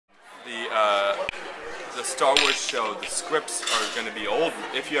the Star Wars show, the scripts are going to be old.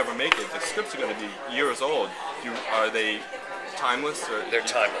 If you ever make it, the scripts are going to be years old. Are they timeless? Or they're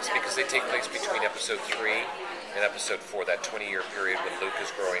timeless because they take place between Episode 3 and Episode 4, that 20-year period when Luke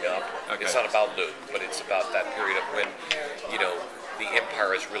is growing up. Okay. It's not about Luke, but it's about that period of when, the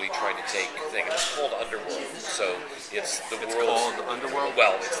Empire is really trying to take things. And it's called Underworld, so it's the world. It's called Underworld?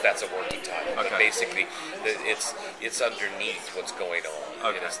 Well, that's a working title, okay. But basically, it's underneath what's going on.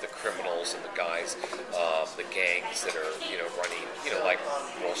 Okay. And it's the criminals and the guys, the gangs that are, running, like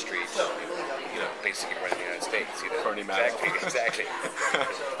Wall Street, basically running the United States. Bernie Mac. Exactly.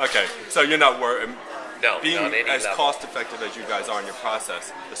 Okay, so you're not worried. No, being not any as level. cost-effective as you guys are in your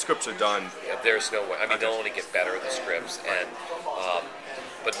process, the scripts are done. Yeah, there's no way. I mean, they'll only get better, the scripts, and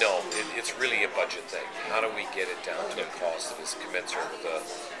but no, it's really a budget thing. How do we get it down to a cost that is commensurate with the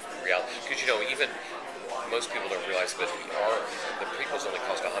reality? Because even most people don't realize, but the prequels only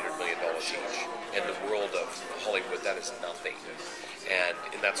cost $100 million each. In the world of Hollywood, that is nothing. And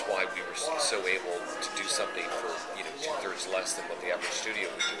that's why we were so able to do something for 2/3 less than what the average studio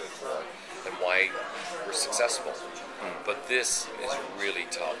would do it for, and why we're successful. But this is really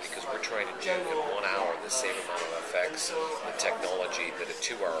tough because we're trying to do in 1 hour the same amount of effects and technology that a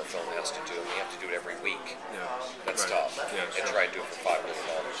 2-hour film has to do, and we have to do it every week. Yeah. That's tough. Yeah, and try and do it for $5 million.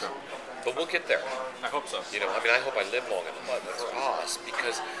 Sure. But we'll get there. I hope so. I hope I live long enough for us,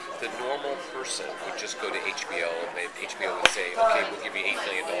 because the normal person would just go to HBO and HBO would say, okay, we'll give you $8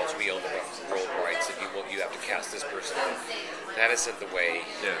 million, we own the world rights, and you have to cast this person. That isn't the way,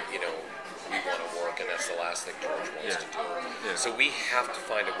 we want to work, and that's the last thing George wants to do. Yeah. So we have to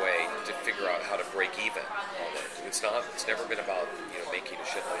find a way to figure out how to break even on it. It's never been about making a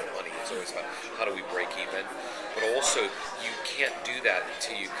shitload of money. It's always about how do we break even. But also, you can't do that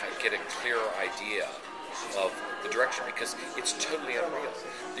until you kind of get a clearer idea of the direction, because it's totally unreal.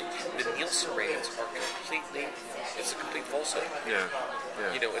 The Nielsen ratings are it's a complete falsehood. Yeah.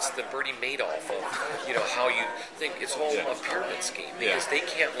 It's the Bernie Madoff of, how you think. It's all a pyramid scheme, because they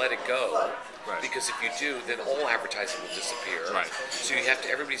can't let it go. Right. Because if you do, then all advertising will disappear. Right. So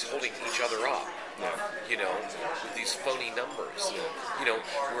everybody's holding each other up. With these phony numbers.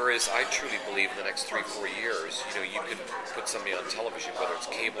 Whereas I truly believe in the next 3-4 years, you can put somebody on television, whether it's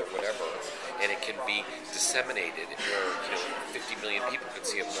cable or whatever, and it can be disseminated where 50 million people can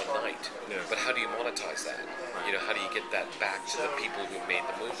see it one night. Yeah. But how do you monetize that? How do you get that back to the people who made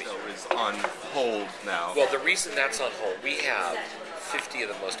the movie? So it's on hold now. Well, the reason that's on hold, we have 50 of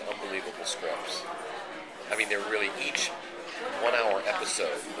the most unbelievable scripts. I mean, they're really, each 1 hour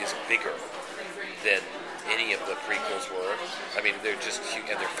episode is bigger than any of the prequels were. I mean, they're just huge,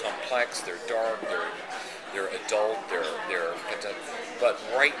 and they're complex, they're dark, they're adult, but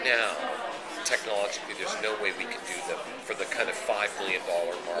right now, technologically, there's no way we can do them for the kind of $5 million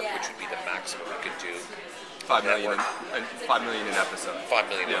mark, which would be the maximum we could do. $5 million an episode. $5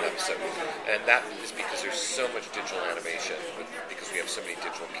 million an episode. And that is because there's so much digital animation, because we have so many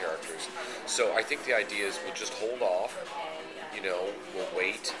digital characters. So I think the idea is we'll just hold off, we'll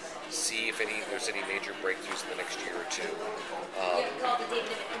wait, see if there's any major breakthroughs in the next year or two,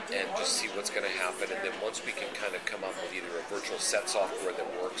 and just see what's going to happen. And then once we can kind of come up with either a virtual set software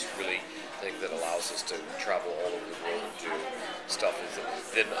that works really, that allows us to travel all over the world and do stuff,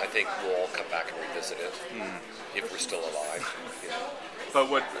 then I think we'll all come back and revisit it if we're still alive. But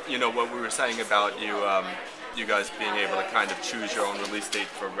what we were saying about you guys being able to kind of choose your own release date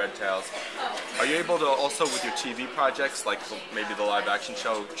for Red Tails, are you able to also, with your TV projects, like maybe the live action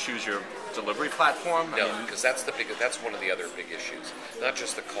show, choose your delivery platform? No, because that's one of the other big issues. Not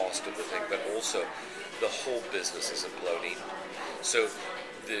just the cost of the thing, but also the whole business is imploding. So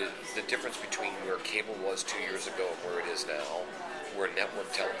the difference between where cable was 2 years ago and where it is now, where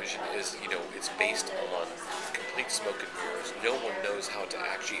network television is, it's based on complete smoke and mirrors. No one knows how to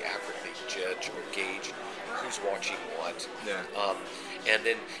actually accurately judge or gauge who's watching what. Yeah. And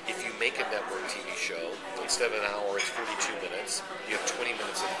then if you make a network TV show, instead of an hour, it's 42 minutes. You have 20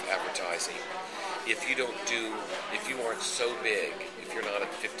 minutes of advertising. If you aren't so big, if you're not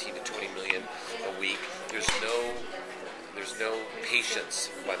at 15 to 20 million a week, there's no patience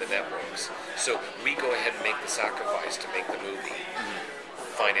by the networks. So we go ahead and make the sacrifice to make the movie,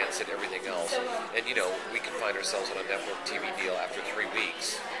 finance it, everything else. And, we can find ourselves on a network TV deal after 3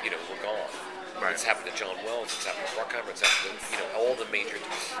 weeks. We're gone. Right. It's happened to John Wells, it's happened to Bruckheimer, it's happened to, all the major,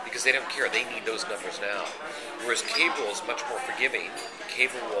 because they don't care. They need those numbers now. Whereas cable is much more forgiving.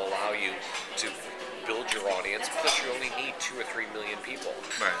 Cable will allow you to build your audience, plus you only need 2 or 3 million people.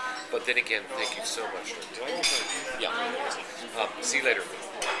 Right. But then again, thank you so much. Yeah. See you later.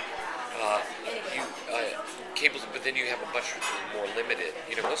 cables, but then you have a much more limited.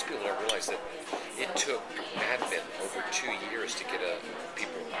 You know, most people don't realize that it took Mad Men over 2 years to get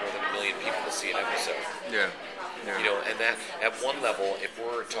more than 1 million people to see an episode. Yeah. Yeah. You know, and that at one level, if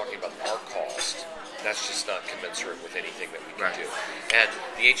we're talking about our cost, that's just not commensurate with anything that we can do. And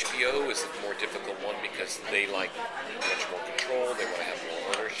the HBO is a more difficult one because they like much more control. They want to have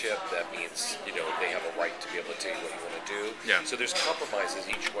more ownership. That means, you know, they have a right to be able to tell you what you want to do. Yeah. So there's compromises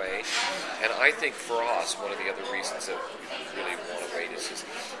each way. And I think for us, one of the other reasons that we really want to wait is just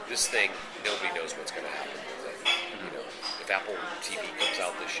this thing, nobody knows what's going to happen with it. You know, if Apple TV comes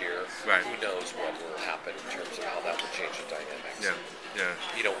out this year, who knows what will happen in terms of how that will change the dynamics. Yeah. Yeah.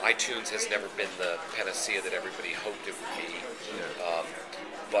 You know, iTunes has never been the panacea that everybody hoped it would be. Yeah.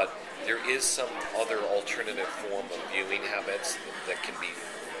 But there is some other alternative form of viewing habits that can be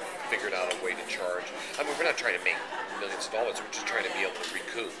figured out a way to charge. I mean, we're not trying to make millions of dollars. We're just trying to be able to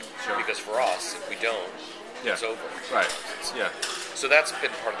recoup. Sure. Because for us, if we don't, it's over. Right. Yeah. So that's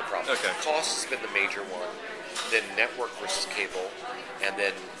been part of the problem. Okay. Cost has been the major one. Then network versus cable. And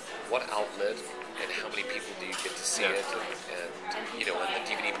then what outlet and how many people do you get to see it? And you know, and the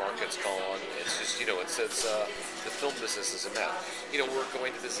DVD market's gone. It's just, you know, it says the film business is a mess. You know, we're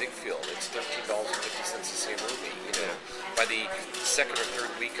going to the Ziegfeld. It's $13.50 to see a movie. You know, by the second or third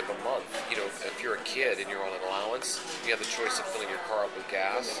week of a month, you know, if you're a kid and you're on an allowance, you have the choice of filling your car up with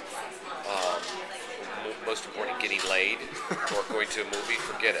gas. Most important, getting laid or going to a movie.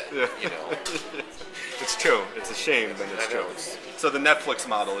 Forget it. You know. It's true. It's a shame, but it's true. So the Netflix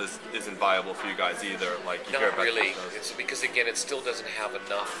model isn't viable for you guys either. Like you hear not about really. those. It's because again, it still doesn't have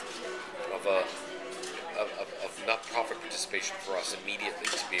enough of enough profit participation for us immediately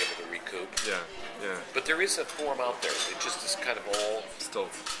to be able to recoup. Yeah. Yeah. But there is a form out there. It just is kind of all Still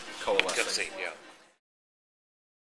coalescing. Yeah.